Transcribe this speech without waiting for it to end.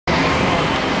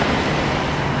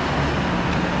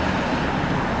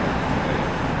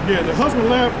Yeah, the husband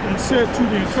laughed and said to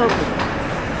the interpreter,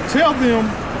 "Tell them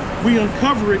we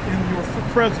uncover it in your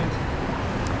presence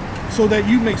so that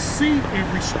you may see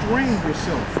and restrain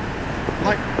yourself."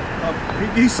 Like,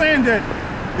 he's saying that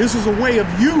this is a way of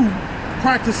you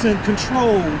practicing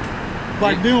control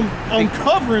by them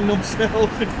uncovering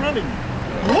themselves in front of you.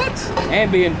 What? And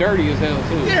being dirty as hell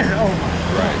too. Yeah, oh my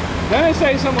God. Doesn't it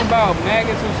say something about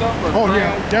maggots or something? Or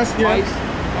yeah, that's, yeah. Lice?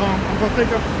 I'm gonna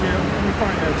think of, yeah, let me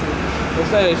find that too. It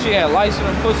said that she had lice in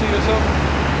her pussy or something?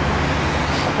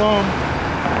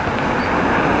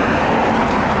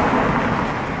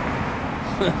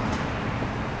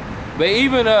 But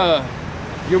even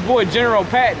your boy General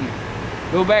Patton,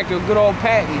 go back to good old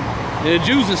Patton, the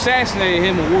Jews assassinated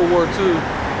him in World War II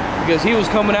because he was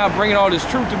coming out bringing all this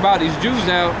truth about these Jews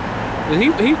out. And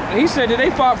he said that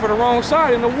they fought for the wrong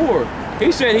side in the war.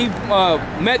 He said he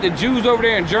met the Jews over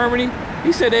there in Germany.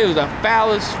 He said they was the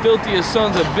foulest, filthiest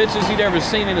sons of bitches he'd ever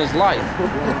seen in his life.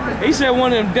 He said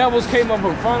one of them devils came up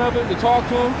in front of him to talk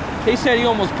to him. He said he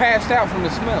almost passed out from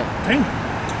the smell. Damn.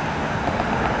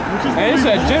 And it's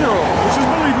a general.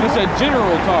 It's a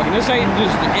general talking. This ain't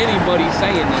just anybody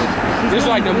saying this. This is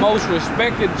like the most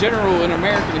respected general in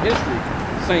American history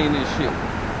saying this shit.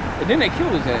 And then they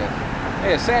killed his ass.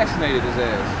 They assassinated his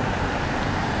ass.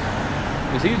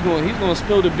 Because he's going to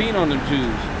spill the bean on them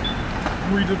Jews.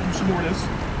 Read some more of this.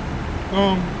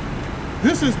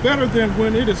 This is better than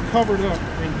when it is covered up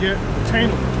and yet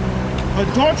attainable.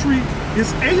 Adultery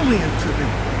is alien to them.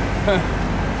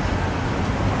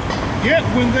 Yet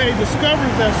when they discover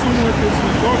that someone is an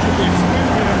adulterer, they spin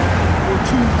him for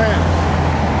two paths.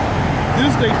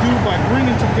 This they do by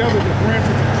bringing together the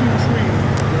branches of two trees.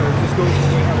 This goes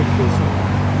to how they kill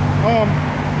someone.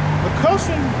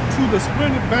 Accustomed to the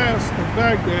splendid baths of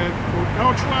Baghdad,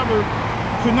 our traveler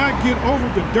could not get over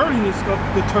the dirtiness of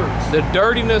the Turks. The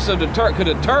dirtiness of the Turks,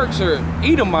 because the Turks are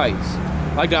Edomites.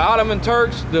 Like the Ottoman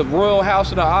Turks, the royal house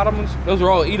of the Ottomans, those are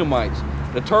all Edomites.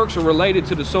 The Turks are related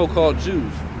to the so-called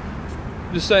Jews.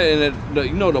 Just saying that,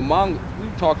 you know, the Mongol, we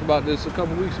talked about this a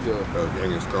couple weeks ago.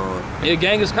 Genghis Khan. Yeah,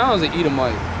 Genghis Khan was an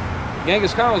Edomite.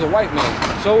 Genghis Khan was a white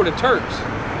man. So were the Turks.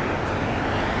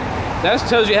 That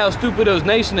tells you how stupid those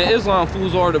Nation of Islam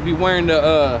fools are to be wearing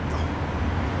the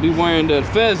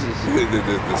fezzes.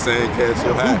 the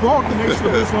sandcastle hat. Who brought the Nation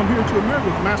of Islam here to America?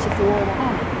 Master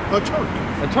Farrakhan, a Turk.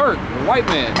 A Turk, a white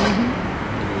man.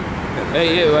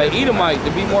 Hey, yeah, like Edomite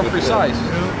to be more precise.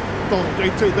 Yeah. So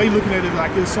they looking at it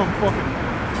like it's some fucking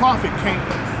prophet came,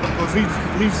 because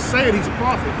he said he's a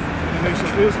prophet in the Nation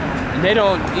of Islam. And they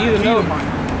don't even know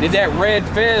that that red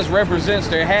fez represents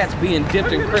their hats being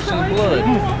dipped in Christian blood,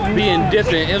 being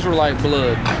dipped in Israelite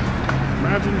blood.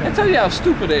 Imagine that. I tell you how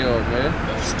stupid they are, man.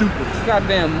 Stupid.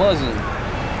 Goddamn Muslim.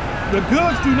 The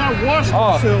goods do not wash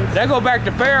themselves. That go back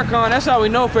to Farrakhan. That's how we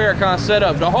know Farrakhan set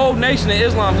up. The whole Nation of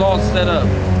Islam's all set up.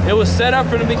 It was set up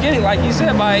from the beginning, like he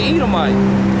said, by an Edomite.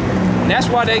 And that's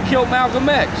why they killed Malcolm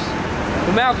X.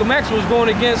 But Malcolm X was going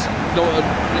against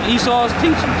Esau's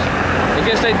teachings,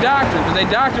 against their doctrine, because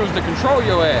their doctrine was to control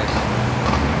your ass.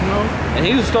 You know? And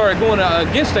he started going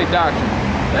against their doctrine.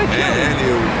 They killed him. And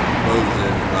he was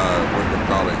in, what they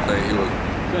call it, he was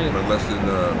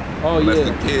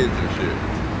molesting kids and shit.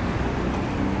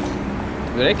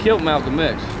 But they killed Malcolm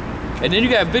X. And then you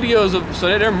got videos of, so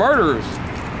they're murderers.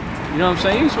 You know what I'm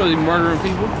saying? You ain't supposed to be murdering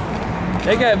people.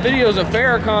 They got videos of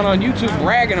Farrakhan on YouTube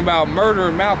bragging about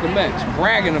murdering Malcolm X,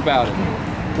 bragging about it.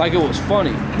 Like it was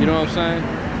funny. You know what I'm saying?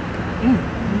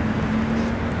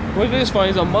 Well, it is funny,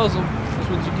 he's a Muslim. That's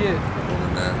what you get.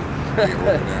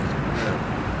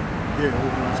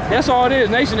 That's all it is.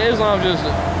 Nation of Islam just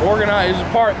organized, it's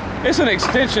a part, it's an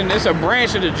extension, it's a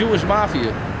branch of the Jewish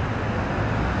mafia.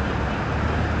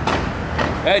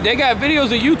 Hey, they got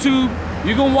videos of YouTube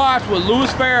you can watch with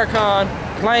Louis Farrakhan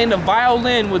playing the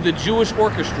violin with the Jewish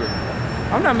orchestra.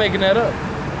 I'm not making that up.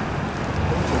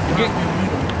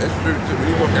 That's true. When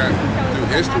you look at through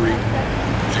history,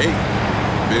 Jake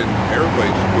been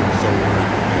everybody's foot soldier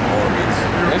in armies.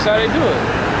 That's how they do it.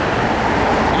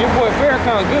 And your boy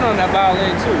Farrakhan good on that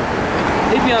violin too.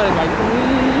 He be on it like.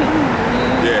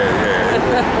 Yeah.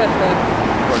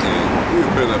 Fucking, we was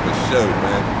building up a show,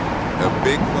 man. A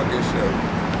big fucking show.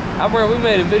 I remember we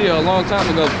made a video a long time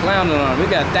ago clowning on him. We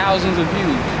got thousands of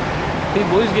views.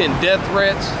 People, he's getting death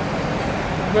threats.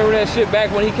 Remember that shit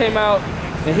back when he came out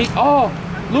and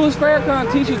Louis Farrakhan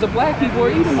teaches the black people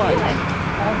are Edomites.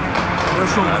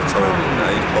 That's what I told him.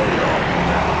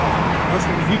 That's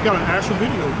when he got an actual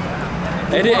video.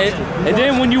 And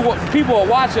then when people are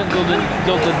watching,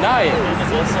 they'll deny it.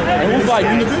 And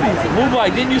we're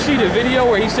like, didn't you see the video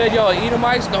where he said y'all are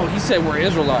Edomites? No, he said we're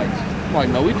Israelites. I'm like,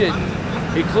 no, we didn't.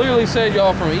 He clearly said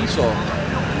y'all from Esau.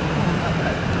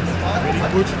 And he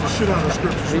butchered the shit out of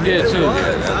scriptures. He did too.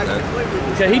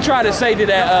 Cause he tried to say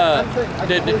that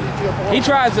he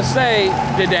tries to say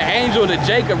that the angel that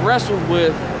Jacob wrestled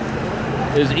with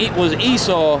was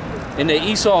Esau, and that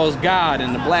Esau is God,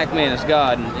 and the black man is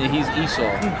God, and he's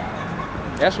Esau.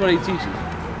 That's what he teaches.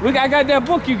 Look, I got that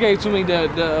book you gave to me.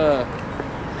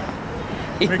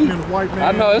 Making him a white man.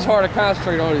 I know it's hard to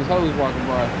concentrate on these hoes walking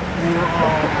by.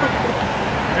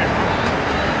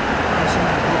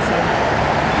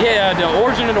 Yeah, the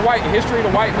origin of the white, history of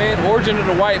the white man, origin of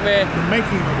the white man,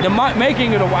 the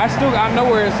making of the white. I know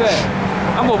where it's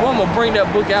at. I'm gonna bring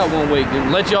that book out one week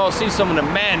and let y'all see some of the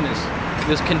madness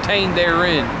that's contained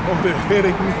therein. All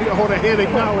the headache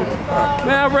knowledge. Man,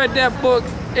 I read that book.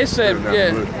 It said,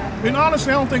 yeah. And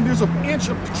honestly, I don't think there's an inch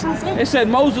of truth in it. It said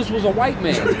Moses was a white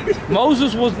man.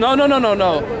 Moses was,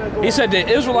 no. He said the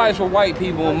Israelites were white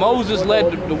people, and Moses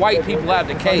led the white people out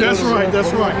the caves. That's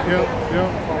right.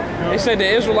 Yeah. They said the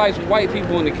Israelites were white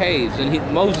people in the caves, and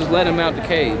Moses led them out the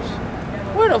caves.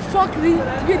 Where the fuck did he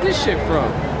get this shit from?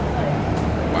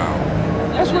 Wow.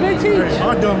 That's what they teach.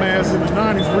 My dumb ass in the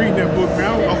 90s reading that book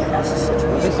now. Oh, this is such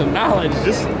wisdom. It's some knowledge.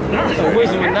 This is knowledge. Some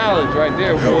wisdom and knowledge right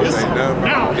there.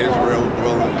 Israel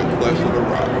dwelling in the flesh of the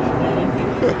rock.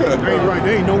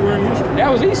 They ain't nowhere in history. That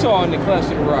was Esau in the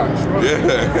clutch of the rock.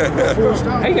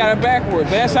 Yeah. He got it backwards.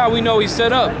 But that's how we know he's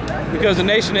set up. Because the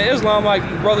Nation of Islam, like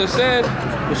the brother said,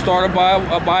 was started by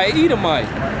an Edomite,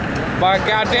 by a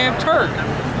goddamn Turk.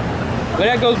 But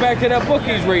that goes back to that book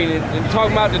he's reading and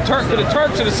talking about the Turks. The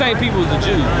Turks are the same people as the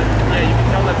Jews. Yeah, you can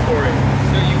tell that story.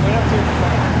 So you went up to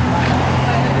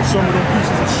some of them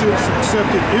pieces of shit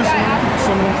accepted Islam.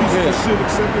 Some of them pieces of shit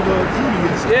accepted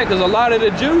Judaism. Yeah, because a lot of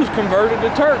the Jews converted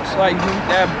to Turks. Like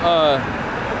that,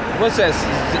 what's that?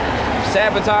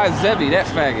 Sabotage Zevi, that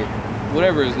faggot,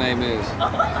 whatever his name is.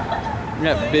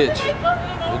 That bitch,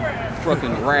 the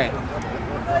fucking rat.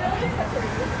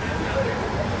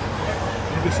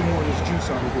 Get some more of this juice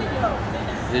out of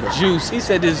here. The juice. He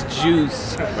said this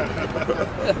juice.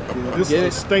 This is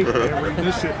a statement, man. Reading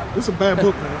this shit. This is a bad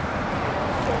book,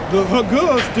 man. The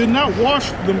Haggas did not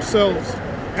wash themselves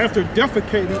after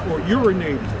defecating or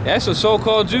urinating. That's a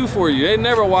so-called Jew for you. They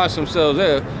never wash themselves.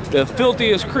 They're the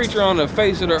filthiest creature on the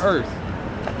face of the earth.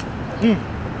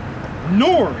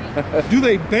 Nor do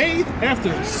they bathe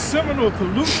after seminal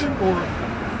pollution or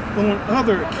on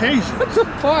other occasions. What the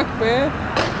fuck, man?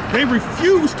 They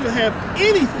refuse to have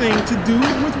anything to do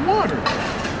with water.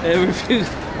 They refuse.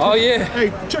 Oh yeah.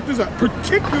 Hey, check this out.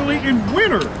 Particularly in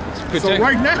winter. So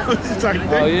right now, it's like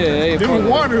them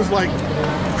water's like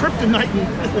kryptonite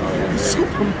and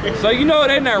Superman. So you know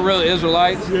they're not real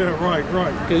Israelites. Yeah, right.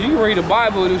 Cause you read the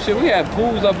Bible and shit. We had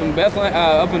pools up in Bethlehem,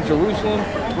 up in Jerusalem.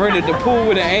 We're in the pool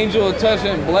with an angel will touch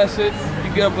it and bless it.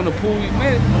 You get up in the pool,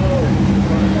 man.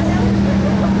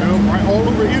 Right all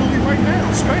over Italy right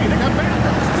now. Spain, they got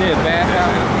bathhouses. Yeah,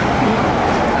 bathhouses.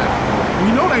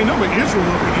 You know they ain't no but Israel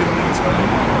up in Italy and Spain.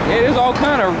 Yeah, there's all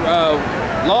kind of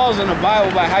laws in the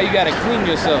Bible about how you gotta clean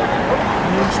yourself.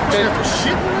 You have to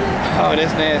shit. Oh,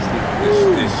 that's nasty.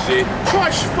 This shit.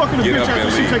 Try fucking a bitch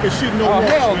after she take a shit in no wash.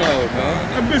 Oh, hell man. no, man.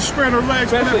 That bitch spread her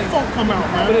legs and that funk come out,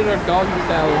 man. Put it in her doggy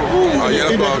style. Oh, yeah,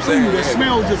 that's what I'm saying. The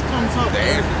smell just comes up. The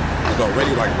ass is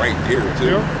already like right there,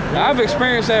 too. Yeah. I've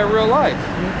experienced that in real life.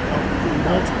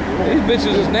 These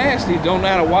bitches is nasty. Don't know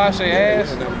how to wash their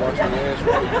ass. Then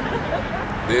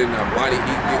body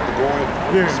heat get to going.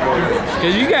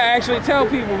 Cause you gotta actually tell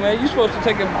people, man, you're supposed to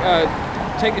take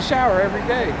a shower every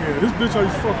day. Yeah, this bitch I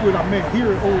used to fuck with, I met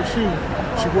here at OSU.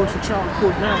 She works for child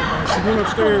court now, man. She went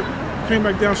upstairs, came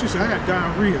back down, she said, I had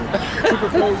diarrhea. Took her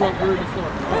clothes off, ready to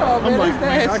fuck. Oh, man, I'm like,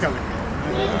 man, I gotta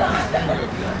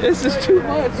This is too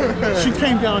much. She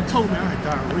came down and told me I had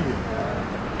diarrhea.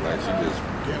 Like she just...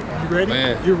 Yeah, you ready?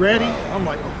 Man. You ready? I'm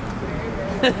like, oh.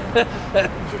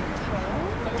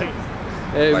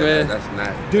 Hey, like, man. That's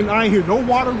not... Then I ain't hear no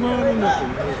water run or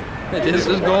nothing. This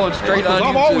is going straight on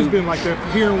I've YouTube. always been like that,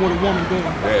 hearing what a woman doing.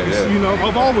 Yeah. You know,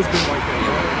 I've always been like that.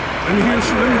 Let me hear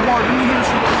she, let me hear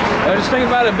she. Just think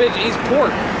about it, bitch eats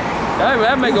pork.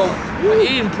 That make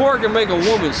eating pork and make a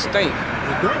woman stink.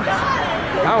 It does.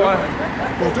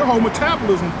 Well, their whole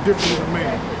metabolism is different than a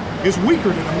man. It's weaker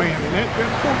than a man, and that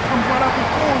pork comes right out the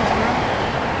pores, man.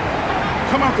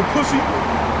 Come out the pussy.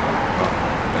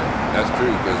 That's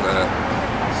true, because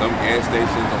some gas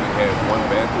stations only had one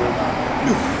bathroom.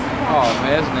 oh man,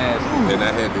 that's nasty. And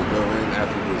I had to go in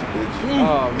after this bitch.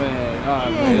 Oh man,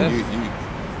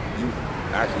 You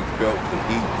actually felt the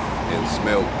heat and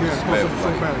smelled. Yeah, It smelled so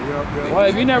like. bad. Yep. Well,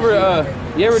 if you never,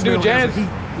 you ever do Smell has janitor, heat.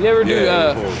 you ever do,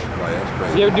 Yeah, it was horrible. Like, that's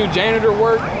crazy. you ever do janitor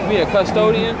work, be a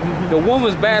custodian? The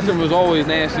woman's bathroom was always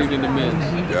nastier than the men's.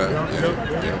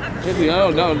 Yeah. They be, I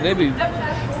don't know, they be, I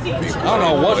don't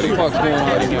know what the fuck's going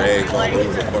on anymore. Rags all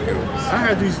over the fucking. I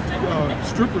had these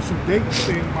strippers from Dayton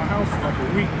staying in my house for like a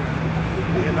week,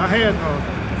 and I had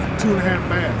 2.5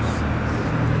 baths.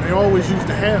 And they always used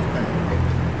the half bath.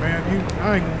 Man,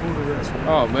 I ain't gonna go to the rest, man.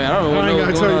 Oh man, I don't I know ain't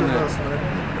what's gotta tell going you on the rest, there.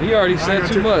 man. You already said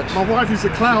too much. My wife used to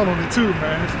clown on it too,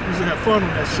 man. She used to have fun on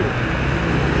that shit.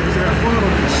 Used to have fun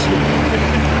on that shit.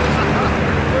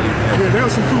 Yeah, there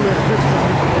was some cool ass bitches out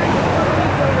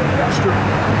there. Stripper.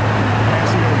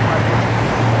 Nasty ass white bitches.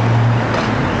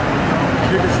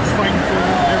 Niggas was fighting for them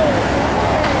and everything.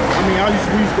 I mean,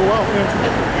 we used to go out there to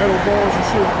metal bars and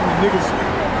shit. I mean, niggas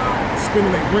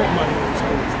spending their rent money on those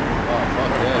hoes, man. Oh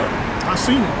fuck yeah. I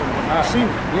seen it. I seen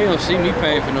it. You ain't gonna see me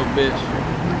paying for no bitch.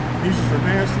 These are the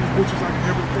nastiest bitches I can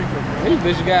ever think of, man. These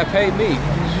bitches gotta pay me.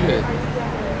 Shit.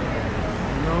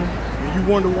 You know? And you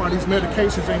wonder why these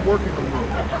medications ain't working no more.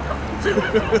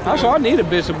 Also, I need a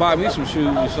bitch to buy me some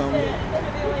shoes or something.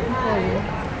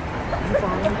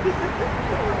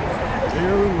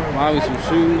 Buy me some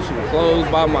shoes, some clothes,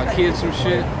 buy my kids some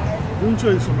shit. Let me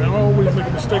tell you something, man. I always make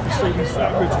a mistake and say these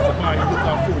fat bitches are buying look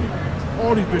out for you.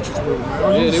 All these bitches will, man.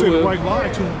 I used to say the right lie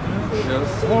to them, man.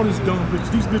 Yes. All these dumb bitches.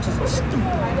 These bitches are stupid.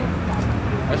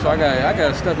 That's why I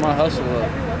gotta step my hustle up.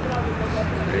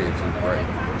 They ain't too bright.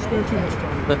 Spend too much time.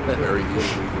 Very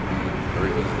easily to be,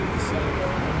 very easily to see.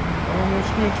 I don't want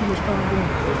to spend too much time doing it.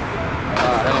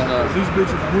 Hell no. These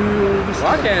bitches real. Well,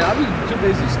 I can't. I be too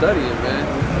busy studying, man.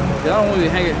 I don't really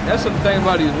hang it. That's the thing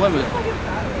about these women.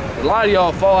 A lot of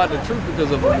y'all fall out the truth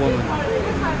because of a woman. A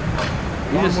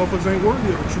lot of motherfuckers ain't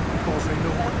worthy of the truth because they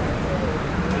know what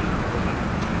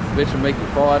bitch will make you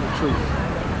fall out the truth.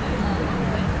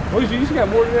 Oh, you got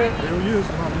more than that? Hell yes.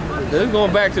 This is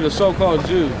going back to the so-called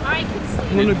Jew.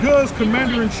 When the Guz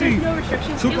commander-in-chief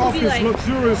took off his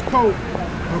luxurious coat,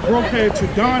 Bagrok had to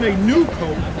don a new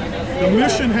coat the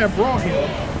mission had brought him.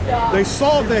 They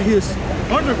saw that his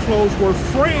underclothes were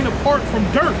fraying apart from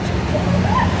dirt,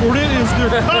 for it is their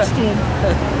custom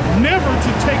never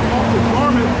to take off the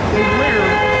garment they wear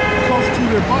close to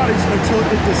their bodies until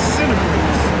it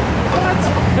disintegrates. What?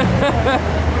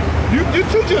 you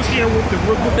just hear with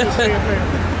this headband.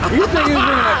 You think he was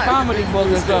reading a comedy book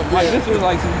or something? Like this was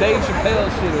like some Dave Chappelle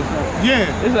shit or something.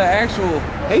 Yeah. It's an actual.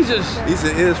 He said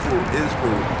it's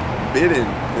forbidden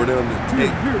for them to take.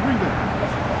 Here, read that.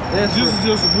 This is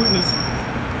just a witness.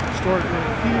 Start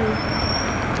right here.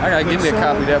 I gotta give me a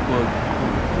copy of that book.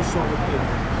 Just saw it there.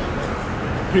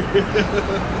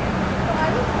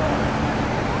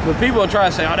 But people try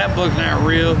to say, "Oh, that book's not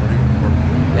real."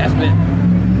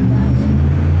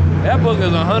 That book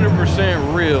is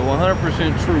 100% real,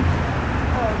 100% truth.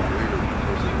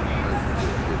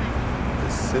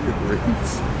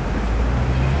 Disintegrates.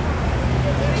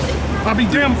 I'll be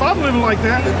damned if I'm living like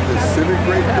that.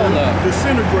 Disintegrate?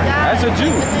 Disintegrate. That's a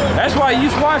Jew. That's why you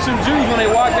watch some Jews when they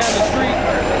walk down the street,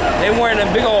 they wearing a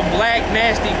big old black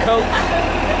nasty coat.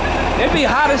 It be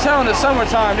hot as hell in the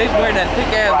summertime. They wearing that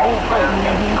thick ass wool coat.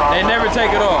 They never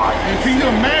take it off. And can you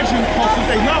imagine, because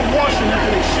they not washing after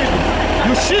they shit,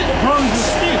 your shit burns your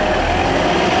skin.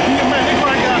 Can you imagine? They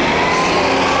probably got,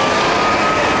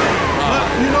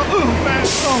 you know, man,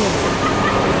 so.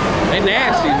 They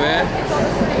nasty, man.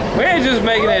 We ain't just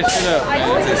making that shit up,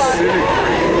 man.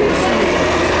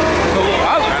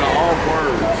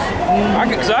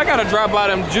 So I gotta drop by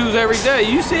them Jews every day.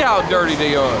 You see how dirty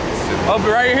they are. Up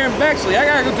right here in Bexley. I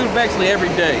gotta go through Bexley every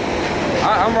day.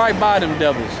 I'm right by them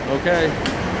devils, okay?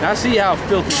 I see how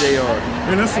filthy they are.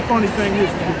 And that's the funny thing is,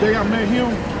 the day I met him,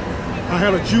 I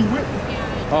had a Jew with me.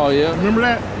 Oh yeah? Remember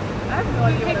that?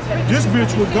 This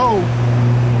bitch would go.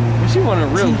 She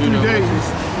wasn't a real 2-3 Jew. days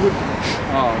with me.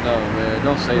 Oh no, man!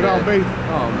 Don't say without that. bathing.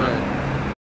 Oh man.